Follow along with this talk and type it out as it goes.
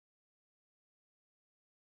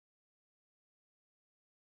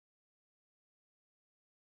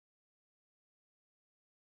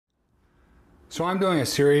So I'm doing a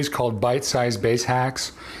series called Bite-Sized Bass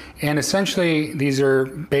Hacks, and essentially these are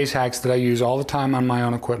bass hacks that I use all the time on my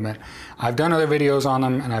own equipment. I've done other videos on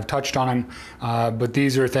them and I've touched on them, but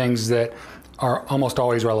these are things that are almost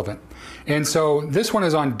always relevant. And so this one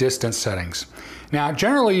is on distance settings. Now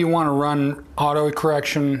generally you want to run auto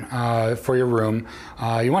correction for your room.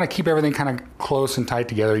 You want to keep everything kind of close and tight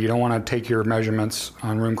together. You don't want to take your measurements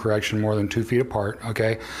on room correction more than 2 feet apart,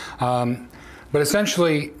 okay? But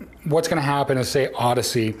essentially what's going to happen is, say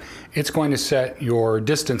Audyssey, it's going to set your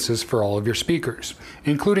distances for all of your speakers,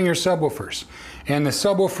 including your subwoofers. And the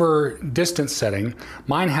subwoofer distance setting,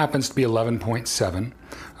 mine happens to be 11.7.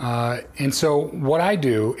 And so what I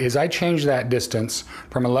do is I change that distance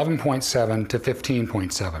from 11.7 to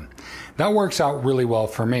 15.7. That works out really well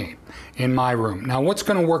for me in my room. Now what's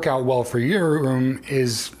going to work out well for your room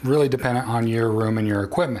is really dependent on your room and your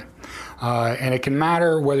equipment. And it can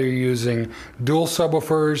matter whether you're using dual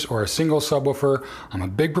subwoofers or a single subwoofer. I'm a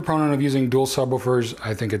big proponent of using dual subwoofers.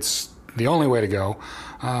 I think it's the only way to go.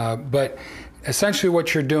 But essentially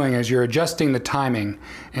what you're doing is you're adjusting the timing.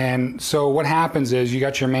 And so what happens is you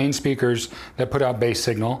got your main speakers that put out bass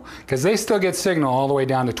signal, because they still get signal all the way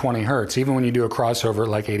down to 20 hertz, even when you do a crossover at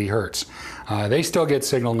like 80 hertz. They still get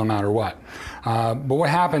signal no matter what. But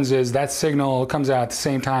what happens is that signal comes out at the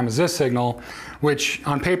same time as this signal, which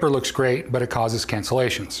on paper looks great, but it causes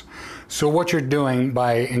cancellations. So what you're doing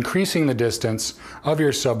by increasing the distance of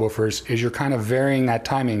your subwoofers is you're kind of varying that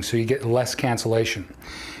timing so you get less cancellation.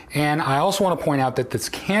 And I also want to point out that this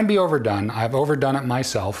can be overdone. I've overdone it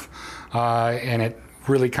myself, and it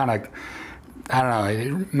really kind of, I don't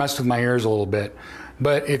know, it messed with my ears a little bit.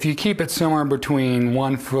 But if you keep it somewhere between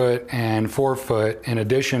 1 foot and 4 foot, in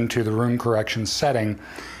addition to the room correction setting,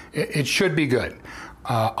 it should be good.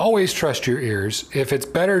 Always trust your ears. If it's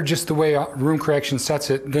better just the way room correction sets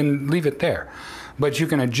it, then leave it there. But you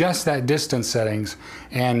can adjust that distance settings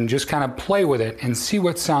and just kind of play with it and see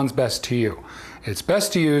what sounds best to you. It's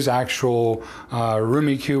best to use actual Room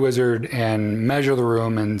EQ Wizard and measure the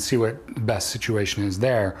room and see what the best situation is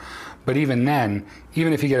there. But even then,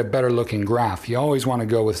 even if you get a better looking graph, you always want to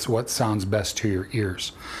go with what sounds best to your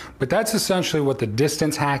ears. But that's essentially what the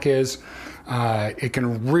distance hack is. It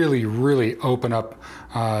can really open up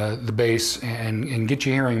the bass and get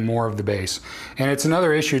you hearing more of the bass. And it's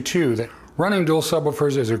another issue too, that running dual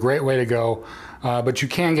subwoofers is a great way to go, but you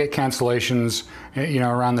can get cancellations, you know,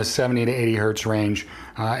 around the 70 to 80 hertz range,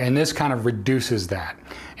 and this kind of reduces that.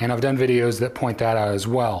 And I've done videos that point that out as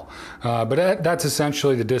well. But that's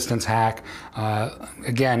essentially the distance hack.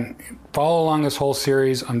 Again, follow along this whole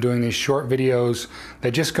series. I'm doing these short videos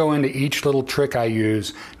that just go into each little trick I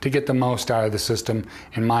use to get the most out of the system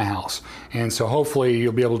in my house. And so hopefully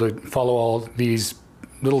you'll be able to follow all these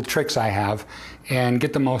little tricks I have and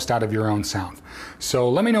get the most out of your own sound. So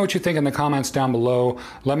let me know what you think in the comments down below.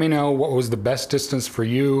 Let me know what was the best distance for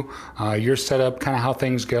you, your setup, kind of how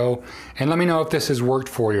things go, and let me know if this has worked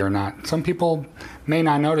for you or not. Some people may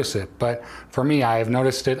not notice it, but for me, I have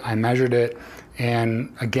noticed it. I measured it,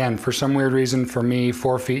 and again, for some weird reason, for me,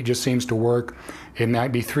 4 feet just seems to work. It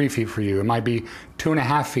might be 3 feet for you. It might be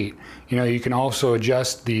 2.5 feet. You know, you can also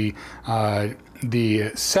adjust the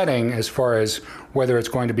setting as far as whether it's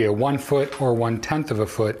going to be a 1 foot or 1/10 of a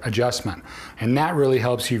foot adjustment, and that really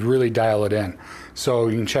helps you really dial it in. So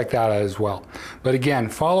you can check that out as well. But again,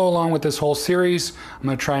 follow along with this whole series. I'm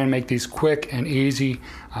going to try and make these quick and easy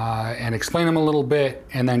and explain them a little bit,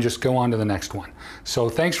 and then just go on to the next one. So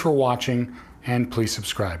thanks for watching, and please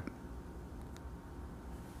subscribe.